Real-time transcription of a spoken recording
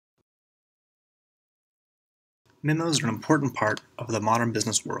Memos are an important part of the modern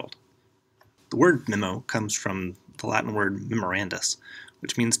business world. The word memo comes from the Latin word memorandus,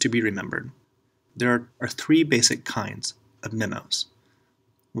 which means to be remembered. There are three basic kinds of memos.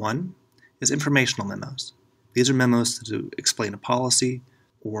 One is informational memos. These are memos to explain a policy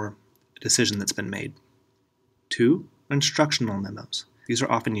or a decision that's been made. Two are instructional memos. These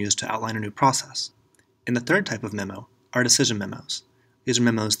are often used to outline a new process. And the third type of memo are decision memos. These are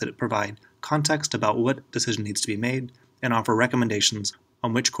memos that provide context about what decision needs to be made and offer recommendations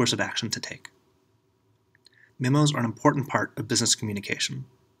on which course of action to take. Memos are an important part of business communication.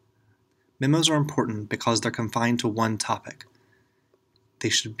 Memos are important because they're confined to one topic. They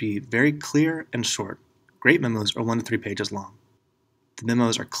should be very clear and short. Great memos are 1 to 3 pages long. The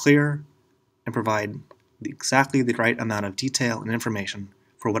memos are clear and provide exactly the right amount of detail and information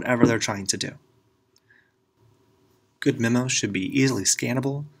for whatever they're trying to do. Good memos should be easily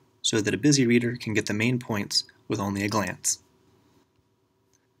scannable so that a busy reader can get the main points with only a glance.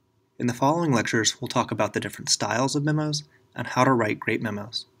 In the following lectures, we'll talk about the different styles of memos and how to write great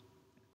memos.